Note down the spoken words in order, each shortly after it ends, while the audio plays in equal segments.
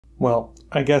Well,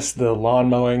 I guess the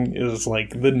lawn mowing is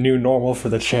like the new normal for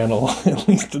the channel, at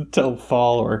least until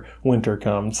fall or winter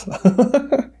comes.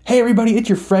 Hey everybody, it's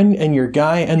your friend and your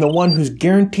guy and the one who's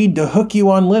guaranteed to hook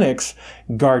you on Linux,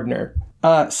 Gardiner.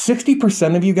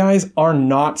 60% of you guys are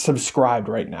not subscribed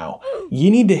right now.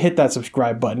 You need to hit that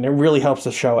subscribe button. It really helps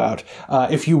the show out.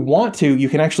 If you want to, you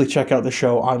can actually check out the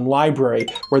show on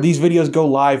LBRY, where these videos go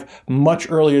live much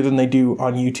earlier than they do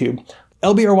on YouTube.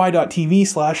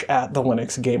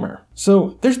 LBRY.TV/@TheLinuxGamer.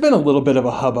 So there's been a little bit of a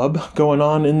hubbub going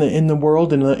on in the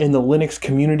world, in the Linux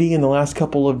community in the last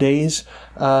couple of days.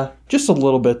 Just a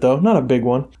little bit though, not a big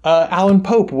one. Alan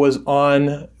Pope was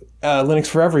on Linux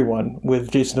for Everyone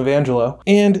with Jason Evangelo,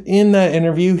 and in that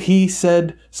interview he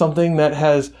said something that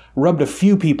has rubbed a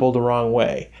few people the wrong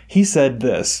way. He said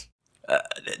this.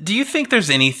 Do you think there's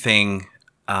anything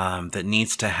that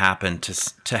needs to happen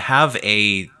to have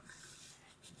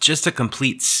just a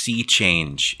complete sea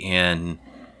change in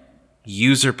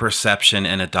user perception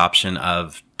and adoption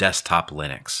of desktop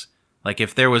Linux? Like,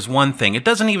 if there was one thing, it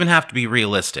doesn't even have to be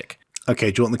realistic.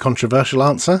 Okay, do you want the controversial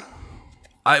answer?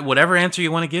 Whatever answer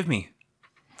you want to give me.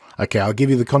 Okay, I'll give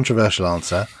you the controversial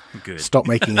answer. Good. Stop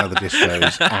making other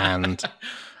distros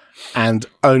and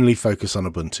only focus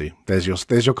on Ubuntu. There's your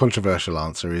controversial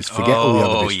answer, is forget all the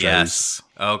other distros. Oh, yes.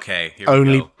 Okay, here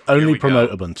only, we go. Only promote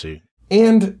Ubuntu.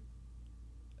 And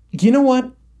you know what?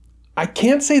 I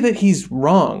can't say that he's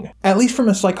wrong, at least from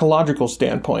a psychological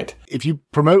standpoint. If you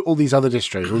promote all these other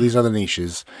distros, all these other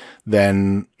niches,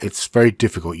 then it's very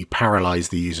difficult. You paralyze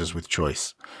the users with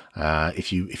choice.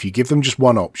 If you give them just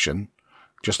one option,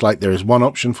 just like there is one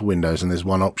option for Windows and there's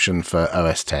one option for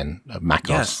OS X, Mac OS,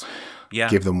 yes. Yeah.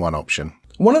 Give them one option.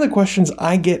 One of the questions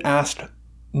I get asked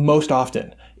most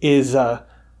often is,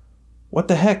 what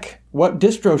the heck? What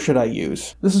distro should I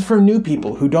use? This is for new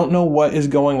people who don't know what is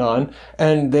going on,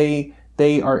 and they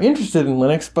are interested in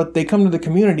Linux, but they come to the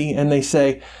community and they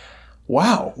say,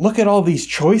 wow, look at all these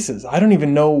choices. I don't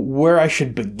even know where I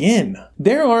should begin.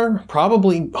 There are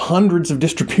probably hundreds of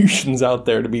distributions out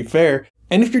there, to be fair.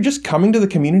 And if you're just coming to the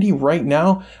community right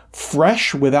now,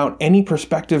 fresh, without any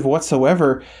perspective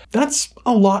whatsoever, that's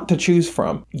a lot to choose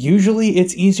from. Usually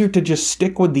it's easier to just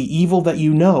stick with the evil that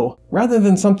you know, rather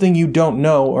than something you don't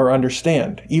know or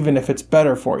understand, even if it's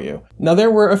better for you. Now, there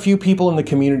were a few people in the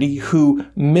community who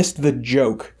missed the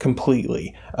joke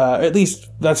completely. At least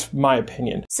that's my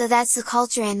opinion. So that's the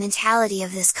culture and mentality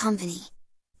of this company.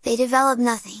 They develop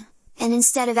nothing, and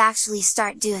instead of actually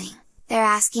start doing, they're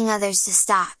asking others to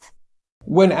stop.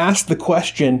 When asked the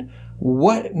question,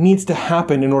 what needs to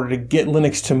happen in order to get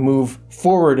Linux to move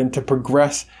forward and to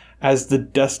progress as the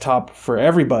desktop for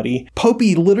everybody,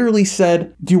 Popey literally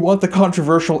said, do you want the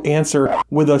controversial answer,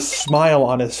 with a smile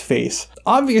on his face.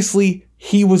 Obviously,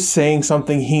 he was saying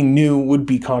something he knew would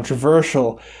be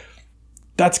controversial.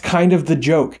 That's kind of the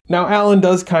joke. Now, Alan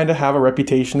does kind of have a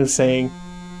reputation of saying,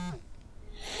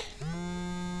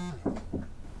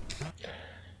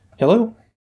 hello?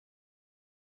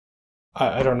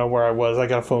 I don't know where I was. I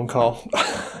got a phone call.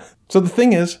 So the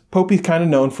thing is, Popey's kind of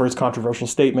known for his controversial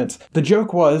statements. The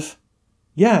joke was,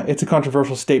 yeah, it's a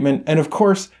controversial statement, and of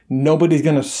course, nobody's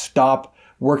going to stop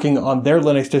working on their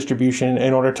Linux distribution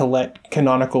in order to let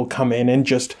Canonical come in and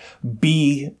just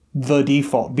be the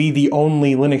default, be the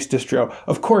only Linux distro.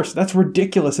 Of course, that's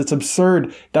ridiculous. It's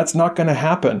absurd. That's not going to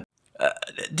happen.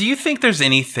 Do you think there's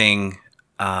anything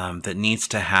that needs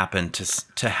to happen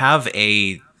to have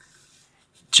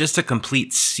just a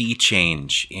complete sea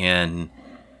change in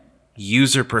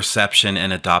user perception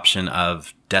and adoption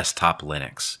of desktop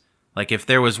Linux? Like, if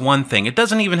there was one thing, it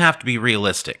doesn't even have to be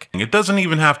realistic. It doesn't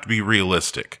even have to be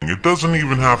realistic. It doesn't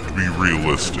even have to be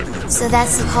realistic. So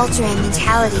that's the culture and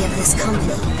mentality of this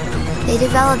company. They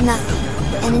develop nothing,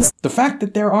 and the fact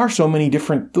that there are so many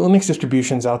different Linux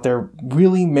distributions out there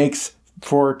really makes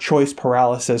for choice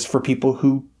paralysis for people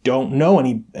who don't know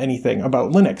anything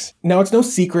about Linux. Now, it's no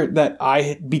secret that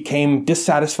I became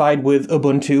dissatisfied with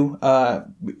Ubuntu,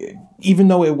 even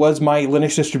though it was my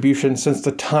Linux distribution since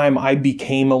the time I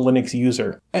became a Linux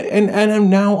user. And I'm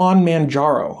now on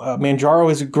Manjaro.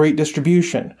 Manjaro is a great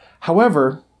distribution.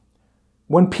 However,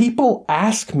 when people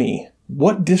ask me,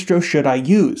 what distro should I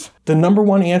use? The number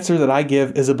one answer that I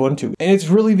give is Ubuntu. And it's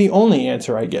really the only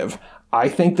answer I give. I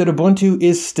think that Ubuntu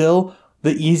is still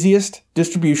the easiest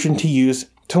distribution to use,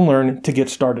 to learn, to get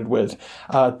started with.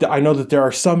 I know that there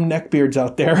are some neckbeards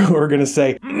out there who are going to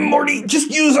say, Morty, just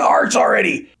use Arch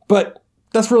already. But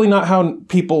that's really not how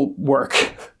people work.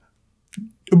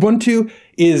 Ubuntu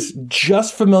is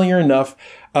just familiar enough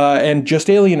and just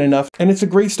alien enough, and it's a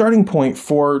great starting point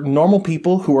for normal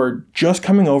people who are just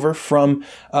coming over from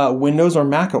Windows or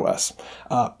Mac OS.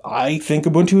 I think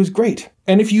Ubuntu is great.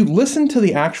 And if you listen to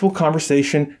the actual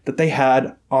conversation that they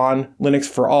had on Linux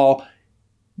for All,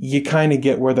 you kind of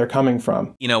get where they're coming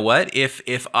from. You know what?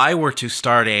 If I were to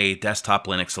start a desktop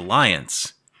Linux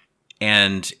alliance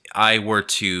and I were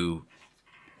to,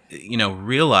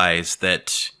 realize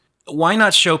that, why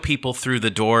not show people through the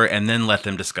door and then let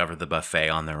them discover the buffet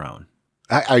on their own?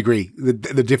 I agree.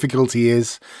 The difficulty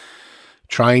is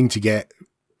trying to get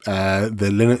the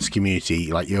Linux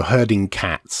community, like you're herding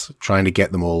cats, trying to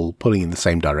get them all pulling in the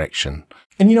same direction.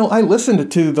 And I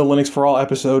listened to the Linux for All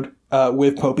episode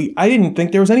with Popey. I didn't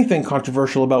think there was anything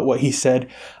controversial about what he said.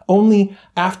 Only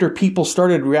after people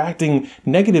started reacting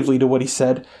negatively to what he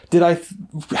said did I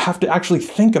have to actually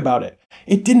think about it.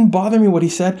 It didn't bother me what he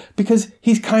said because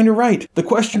he's kind of right. The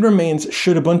question remains,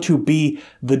 should Ubuntu be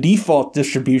the default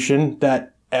distribution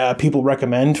that people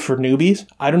recommend for newbies?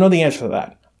 I don't know the answer to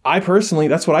that. I personally,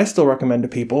 that's what I still recommend to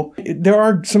people. There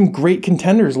are some great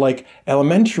contenders like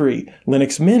Elementary,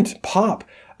 Linux Mint, Pop.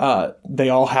 They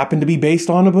all happen to be based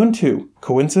on Ubuntu.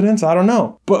 Coincidence? I don't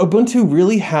know. But Ubuntu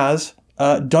really has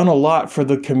done a lot for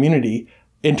the community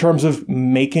in terms of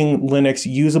making Linux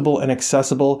usable and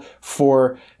accessible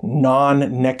for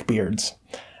non-neckbeards.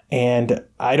 And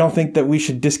I don't think that we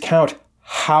should discount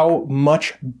how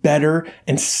much better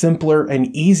and simpler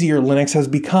and easier Linux has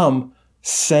become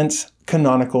since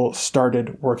Canonical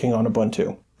started working on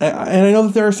Ubuntu. And I know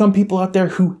that there are some people out there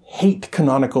who hate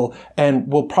Canonical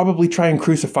and will probably try and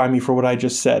crucify me for what I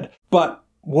just said. But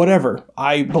whatever,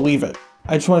 I believe it.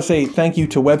 I just want to say thank you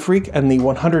to WebFreak and the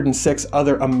 106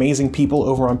 other amazing people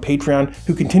over on Patreon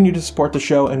who continue to support the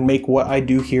show and make what I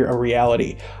do here a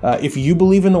reality. If you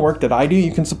believe in the work that I do,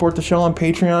 you can support the show on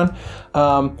Patreon.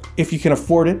 If you can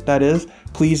afford it, that is.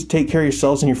 Please take care of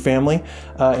yourselves and your family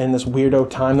in this weirdo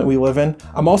time that we live in.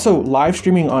 I'm also live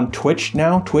streaming on Twitch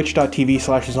now,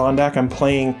 twitch.tv/Zondak. I'm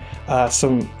playing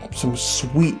some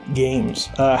sweet games.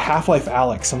 Half-Life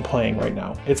Alyx I'm playing right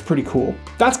now. It's pretty cool.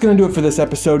 That's going to do it for this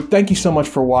episode. Thank you so much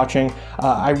for watching.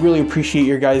 I really appreciate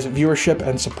your guys' viewership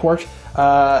and support.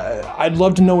 I'd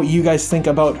love to know what you guys think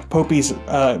about Popey's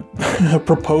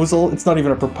proposal. It's not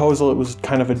even a proposal, it was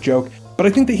kind of a joke. But I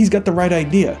think that he's got the right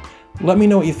idea. Let me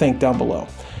know what you think down below.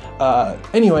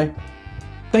 Anyway,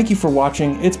 thank you for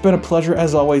watching. It's been a pleasure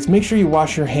as always. Make sure you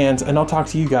wash your hands, and I'll talk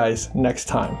to you guys next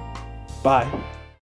time. Bye.